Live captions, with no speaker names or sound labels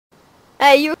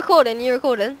Hey, you recording? You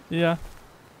recording? Yeah.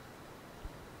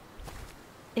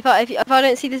 If I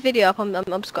don't see this video up, I'm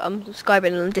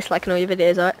subscribing and disliking all your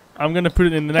videos, alright? I'm gonna put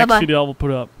it in the next video I will put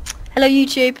up. Hello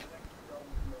YouTube.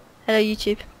 Hello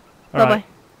YouTube. Bye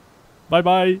bye. Bye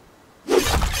bye.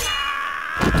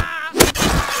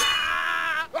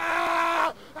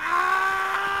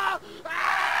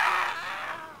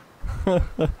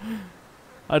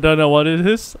 I don't know what it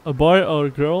is, a boy or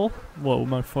a girl. Whoa,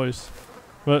 my voice.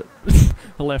 But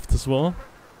I left as well.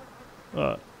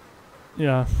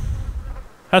 Yeah.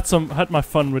 Had my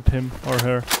fun with him or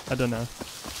her. I don't know.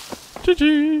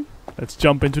 GG. Let's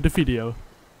jump into the video.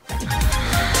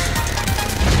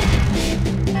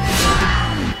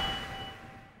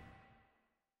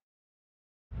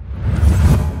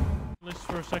 List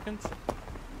for a second.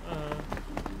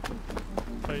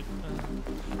 Wait.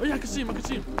 Oh yeah, I can see him.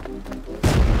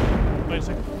 Wait a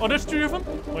second. Oh, there's 3 of them.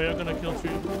 Oh yeah, I'm gonna kill 3.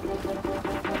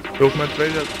 Loop maar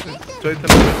 2 seconds. 1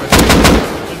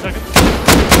 second.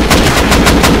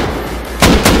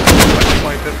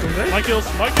 My kills.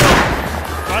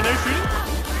 Ah, no shooting.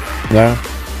 Yeah.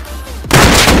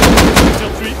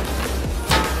 Kill 3.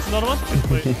 There's another one.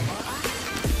 Wait.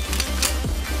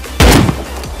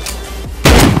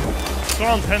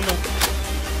 Can't handle.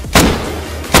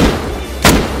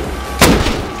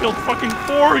 Killed fucking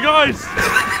 4 guys!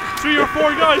 3 or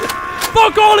 4 guys!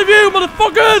 Fuck all of you,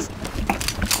 motherfuckers!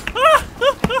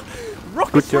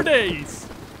 Rockets for days!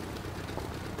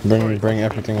 Bring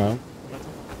everything out.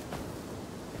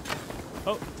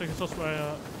 Oh, take a sauce by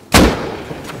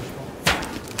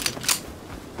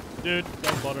dude,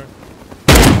 don't bother.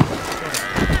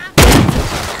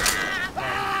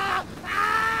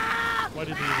 Why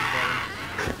did he even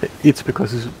bother? It's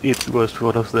because it was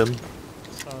one of them.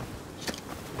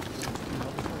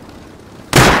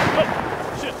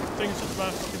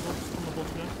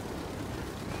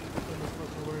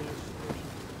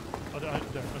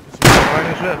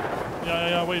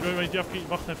 Ja, wait, Jeffy,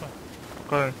 wacht even.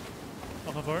 Oké.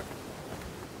 Wacht even hoor.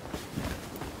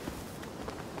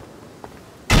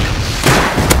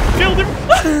 Killed him!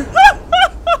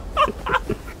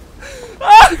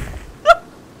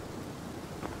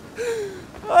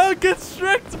 Oh, get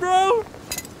strict, bro!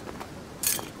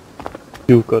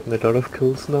 You've gotten a lot of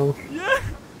kills now. Yeah!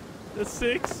 That's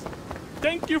 6.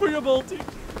 Thank you for your multi.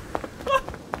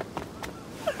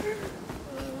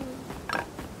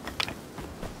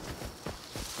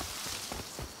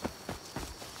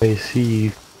 I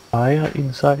see fire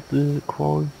inside the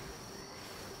quarry.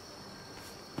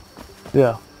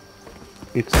 Yeah,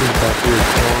 it's inside the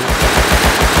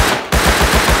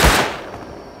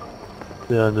quarry.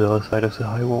 Yeah, on the other side of the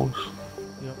high walls.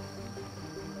 Yep.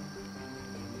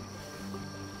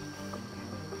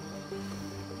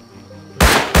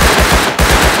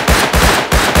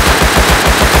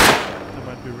 They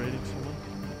might be raiding someone.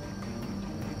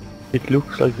 It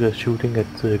looks like they're shooting at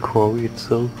the quarry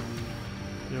itself.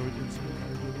 Yeah, we can see it.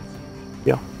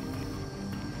 Yeah.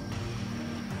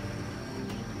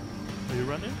 Are you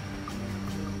running?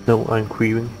 No, I'm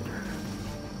creeping.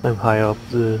 I'm high up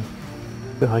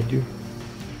behind you.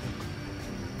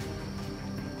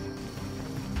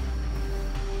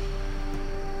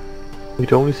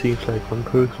 It only seems like one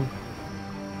person.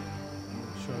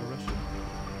 Should I rush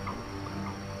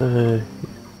you?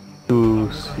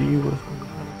 To see what...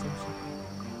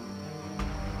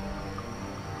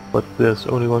 But there's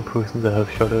only one person that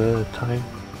have shot at a time.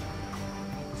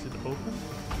 Is it open? Oh,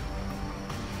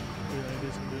 yeah, it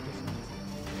is on the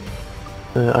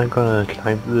other side. I'm gonna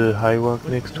climb the high rock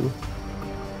next to it.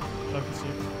 I can see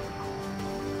it.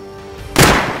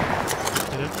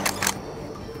 Hit it.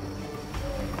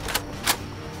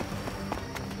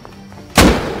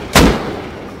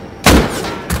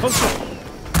 Oh shit!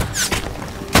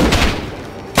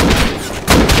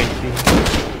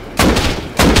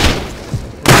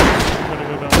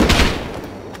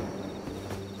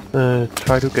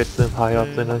 Try to get them high up,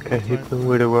 then I can hit them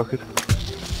with a rocket.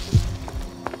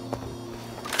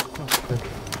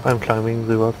 I'm climbing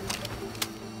the rock.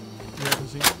 Yeah, I can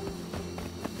see.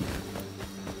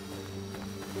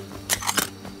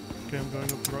 Okay, I'm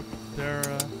going up the rock.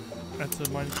 They're at the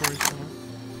mine quarry somewhere.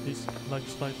 He's like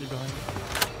slightly behind me.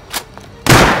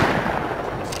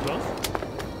 Is it close?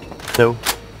 No,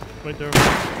 Wait, there.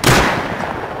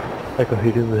 I got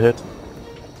hit in the head.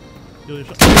 Kill your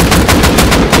shot.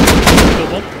 Kill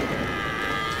one.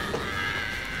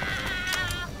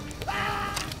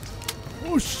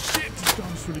 Oh shit! He's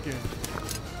going through the game.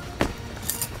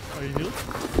 Are you healed?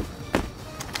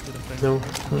 No,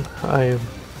 I am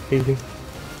healing.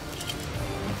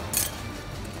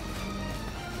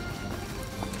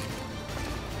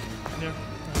 Here.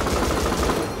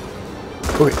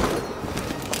 Okay.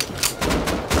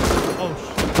 Oh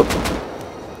shit.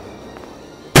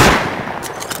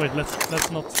 Wait, let's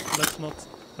not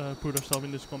put ourselves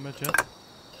in this combat yet.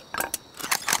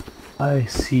 I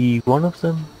see one of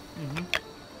them.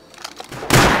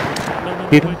 No,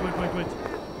 Hit him. wait.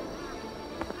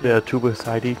 There are two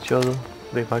beside each other.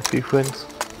 They might be friends.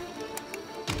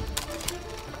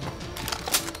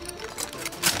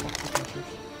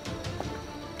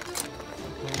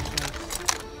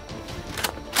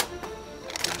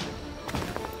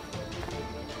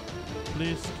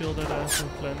 Please kill that ass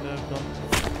and clan they have done.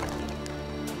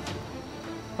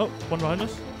 Oh, one behind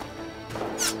us.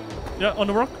 Yeah, on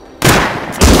the rock.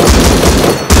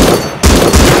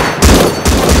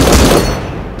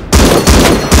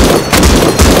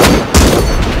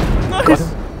 Nice!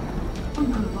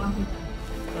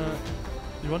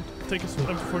 You want to take his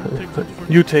M4? Take his M4?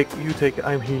 You take.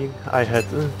 I'm healing. I had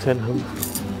 10 health.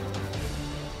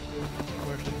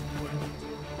 Where's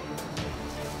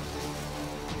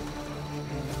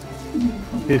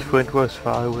it? His friend was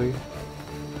far away.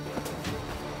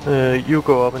 You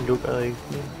go up and look at it.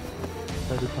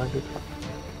 I will find it.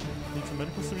 Need some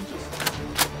medical syringes?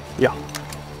 Yeah.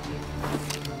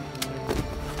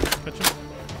 Catch him.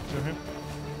 You're him.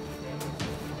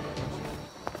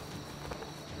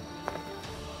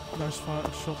 Nice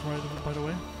shot right, by the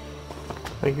way.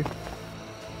 Thank you.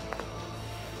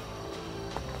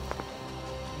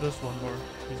 There's one more.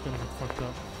 He's gonna get fucked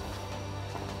up.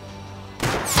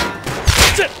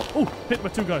 Shit! Oh! Hit by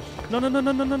two guys. No.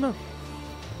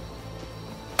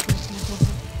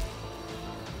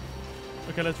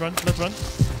 Okay, let's run.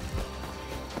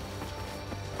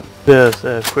 There's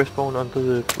a firstborn under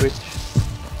the bridge.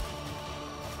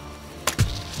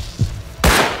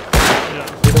 Yeah.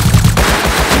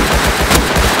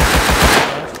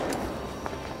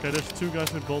 Okay, there's two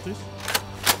guys with bolties.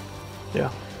 Yeah.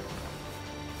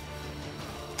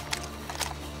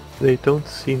 They don't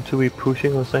seem to be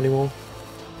pushing us anymore.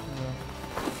 No.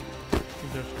 I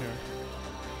think they're scared.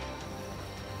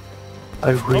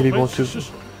 I really wait, want to. shush.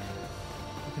 You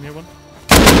can hear one.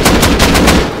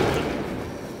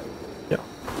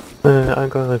 I'm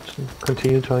gonna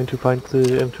continue trying to find the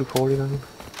M249.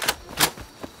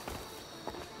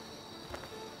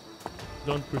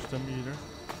 Don't push them either.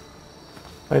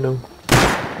 I know.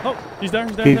 Oh, he's there.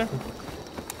 Don't know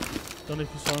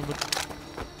if you saw him, but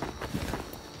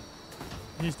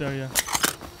he's there. Yeah.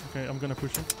 Okay, I'm gonna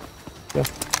push him. Yeah.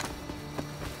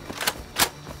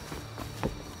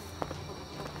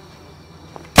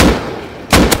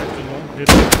 Hit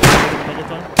him another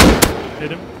time.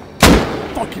 Hit him.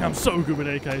 Fucking, I'm so good with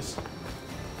AKs.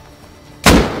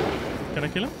 Can I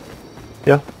kill him?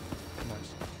 Yeah.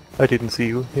 Nice. I didn't see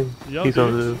him. Yo, He's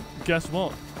on the. guess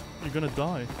what? You're gonna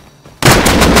die.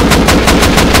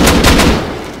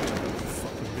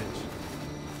 Fucking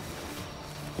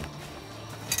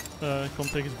bitch. Come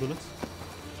take his bullets.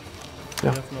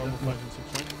 Yeah. You have normal 5 and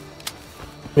 6, right?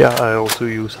 Yeah, I also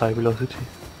use high velocity. Okay.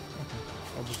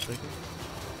 I'll just take it.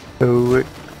 Oh wait.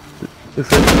 Is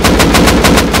that?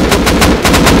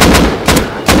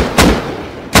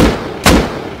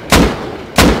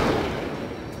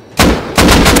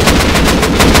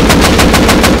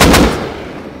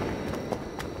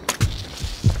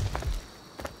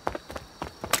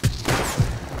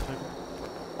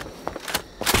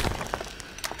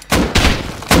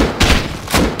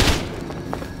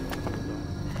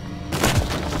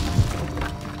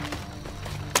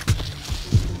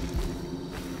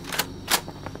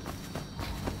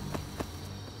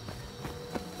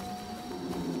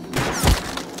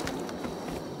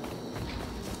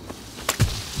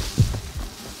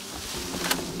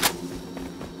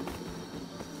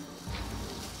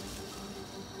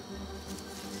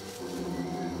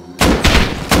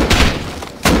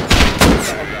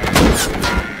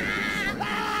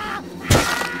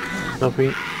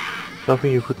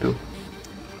 Nothing you could do.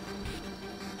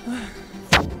 I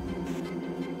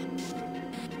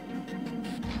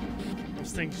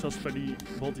was taking shots by the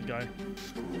bolty guy.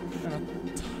 And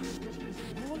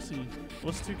what was he? It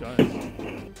was two guys.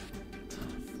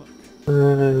 Fuck.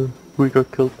 We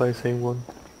got killed by the same one.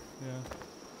 Yeah.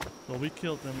 Well, we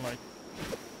killed them like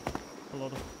a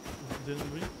lot of,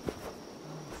 didn't we? Oh,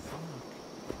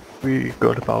 fuck. We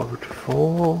got about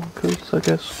 4 kills, I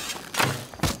guess.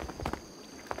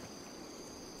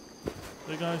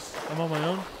 Hey guys, I'm on my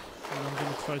own, and I'm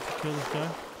gonna try to kill this guy.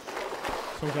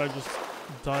 Some guy just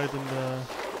died in the...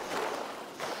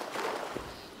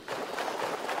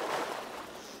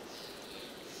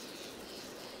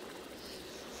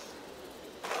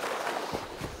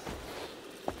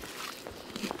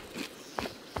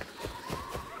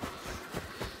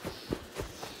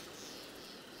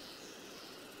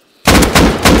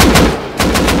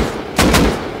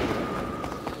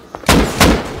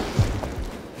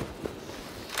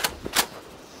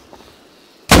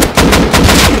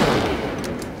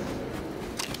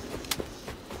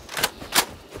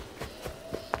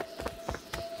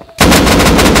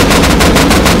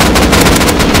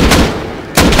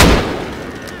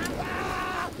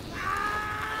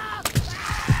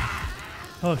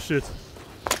 Oh shit.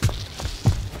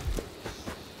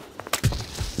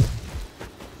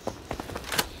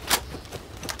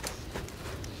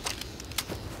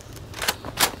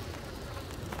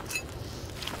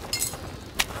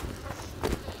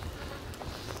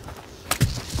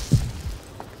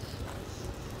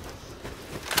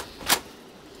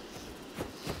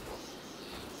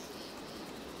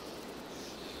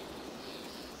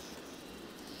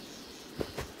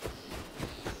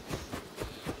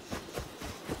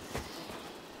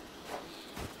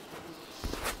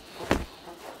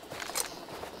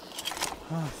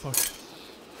 Ah, fuck.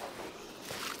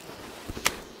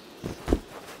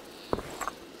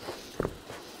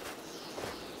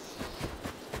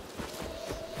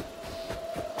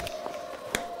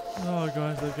 Oh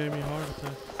guys, that gave me a heart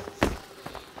attack.